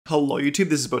Hello YouTube,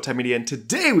 this is Bowtied Media, and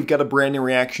today we've got a brand new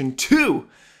reaction to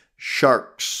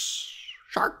Sharks.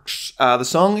 The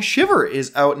song Shiver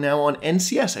is out now on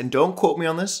NCS, and don't quote me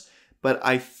on this, but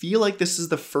I feel like this is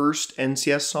the first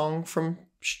NCS song from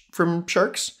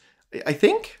Sharks. I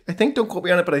think, don't quote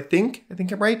me on it, but I think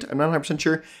I'm right. I'm not 100%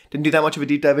 sure. Didn't do that much of a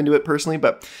deep dive into it personally,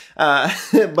 but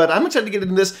but I'm excited to get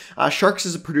into this. Sharks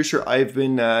is a producer I've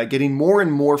been getting more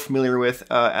and more familiar with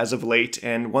as of late,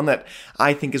 and one that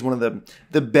I think is one of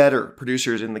the better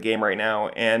producers in the game right now.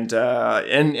 And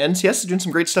NCS is doing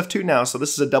some great stuff too now, so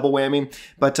this is a double whammy.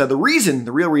 But the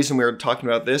real reason we're talking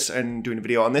about this and doing a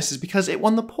video on this is because it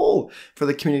won the poll for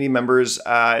the community members.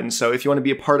 And so if you want to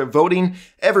be a part of voting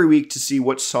every week to see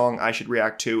what song I should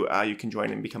react to, you can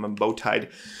join and become a Bowtied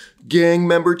gang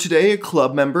member today, a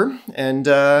club member, and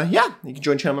yeah, you can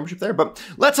join channel membership there. But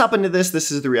let's hop into this.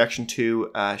 This is the reaction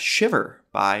to Shiver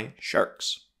by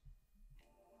Sharks.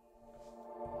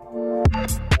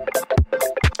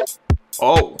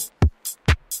 Oh.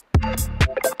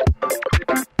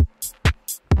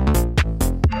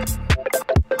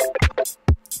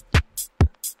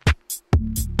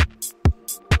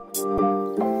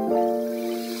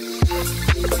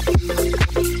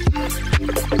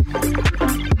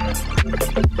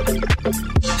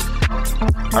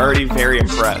 Already very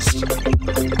impressed.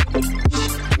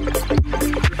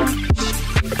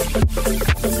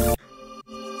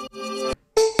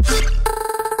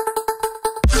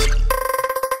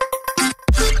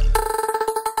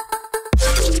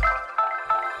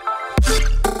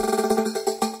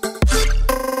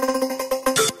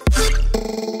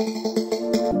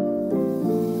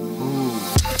 Ooh,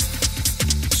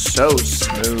 so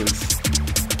smooth.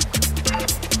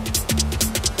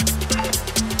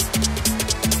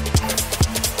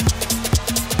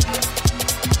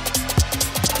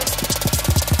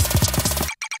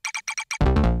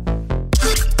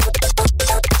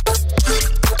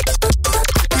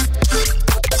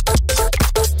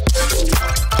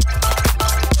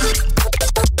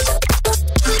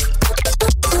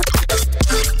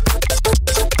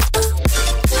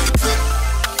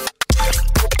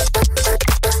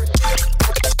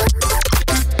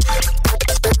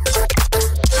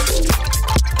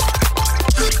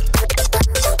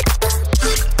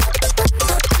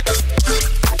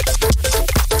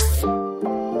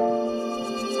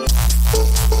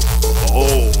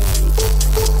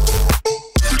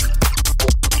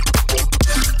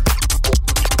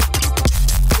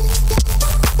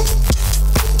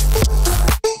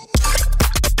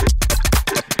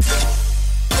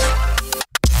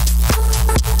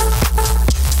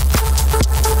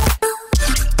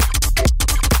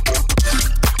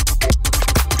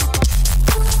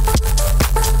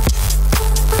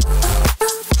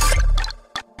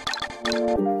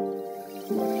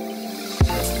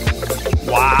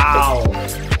 Wow!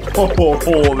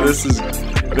 Oh, this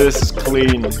is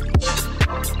clean.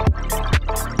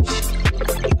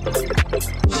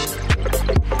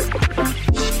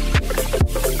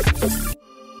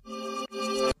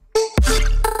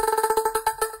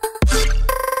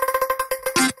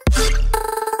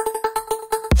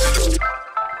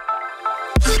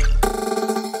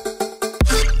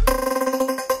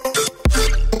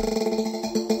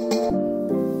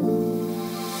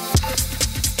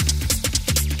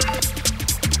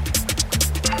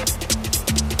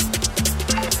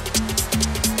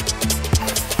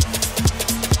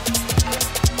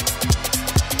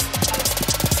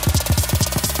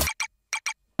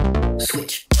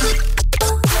 Switch.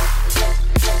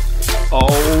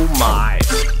 Oh my.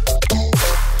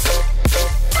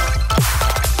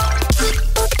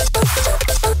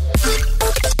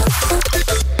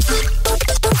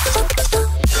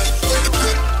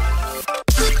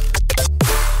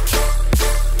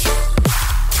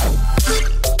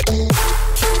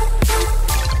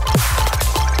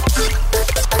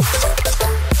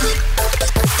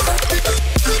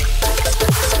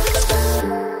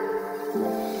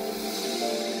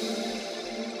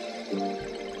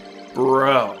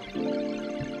 Bro.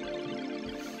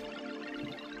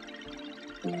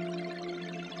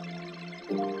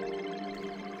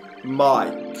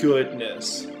 My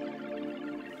goodness.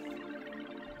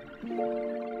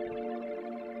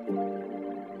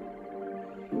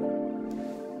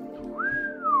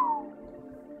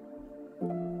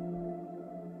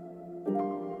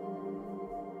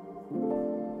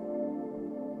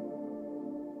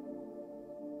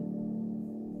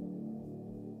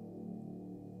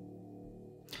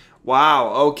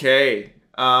 Wow, okay.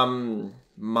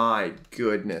 My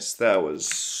goodness, that was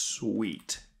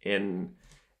sweet in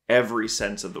every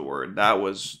sense of the word. That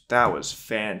was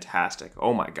fantastic.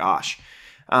 Oh my gosh.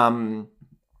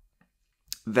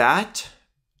 That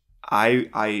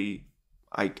I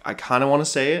kind of want to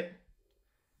say it.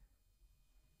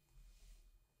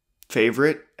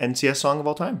 Favorite NCS song of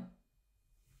all time.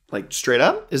 Like straight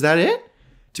up, is that it?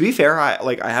 To be fair, I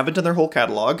haven't done their whole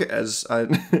catalog as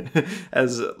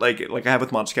as like I have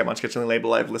with Monster Cat. Monster Cat's the only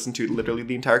label I've listened to literally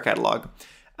the entire catalog.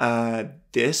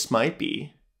 This might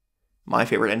be my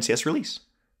favorite NCS release.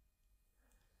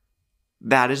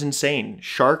 That is insane.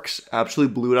 Sharks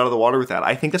absolutely blew it out of the water with that.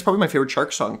 I think that's probably my favorite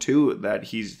Sharks song too that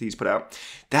he's put out.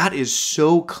 That is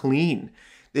so clean.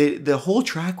 The whole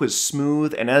track was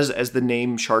smooth, and as the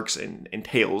name Sharks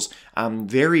entails,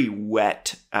 very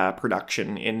wet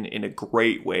production in a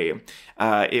great way.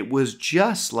 It was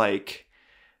just like,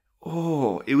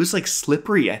 it was like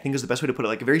slippery, I think is the best way to put it.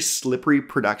 Like a very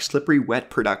slippery wet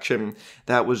production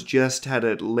that was just had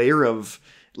a layer of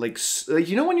like,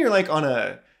 you know when you're like on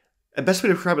a best way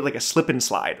to describe it, like a slip and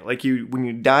slide. Like when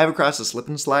you dive across a slip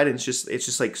and slide, and it's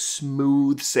just like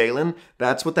smooth sailing.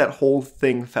 That's what that whole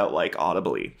thing felt like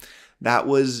audibly. That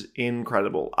was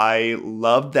incredible. I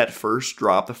loved that first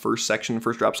drop. The first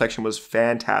drop section was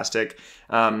fantastic.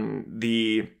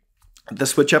 The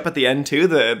switch up at the end too,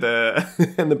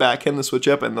 the in the back end, the switch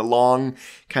up and the long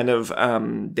kind of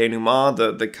denouement,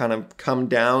 the kind of come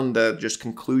down, the just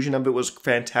conclusion of it was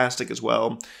fantastic as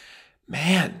well.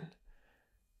 Man.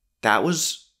 That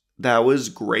was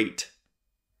great.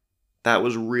 That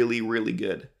was really, really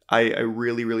good. I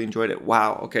really, really enjoyed it.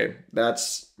 Wow. Okay.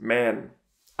 Man,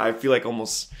 I feel like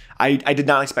almost, I did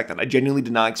not expect that. I genuinely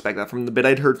did not expect that from the bit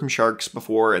I'd heard from Sharks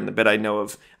before and the bit I know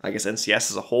of, I guess,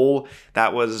 NCS as a whole.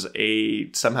 That was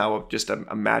somehow just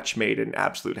a match made in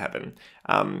absolute heaven.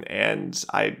 And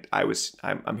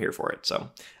I'm here for it.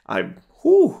 So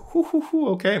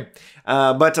okay.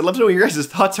 But I'd love to know what your guys'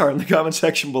 thoughts are in the comment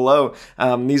section below.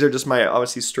 These are just my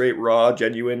obviously straight, raw,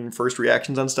 genuine first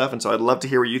reactions on stuff. And so I'd love to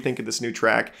hear what you think of this new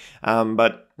track.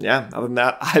 But yeah, other than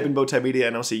that, I've been Bowtied Media,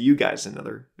 and I'll see you guys in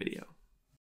another video.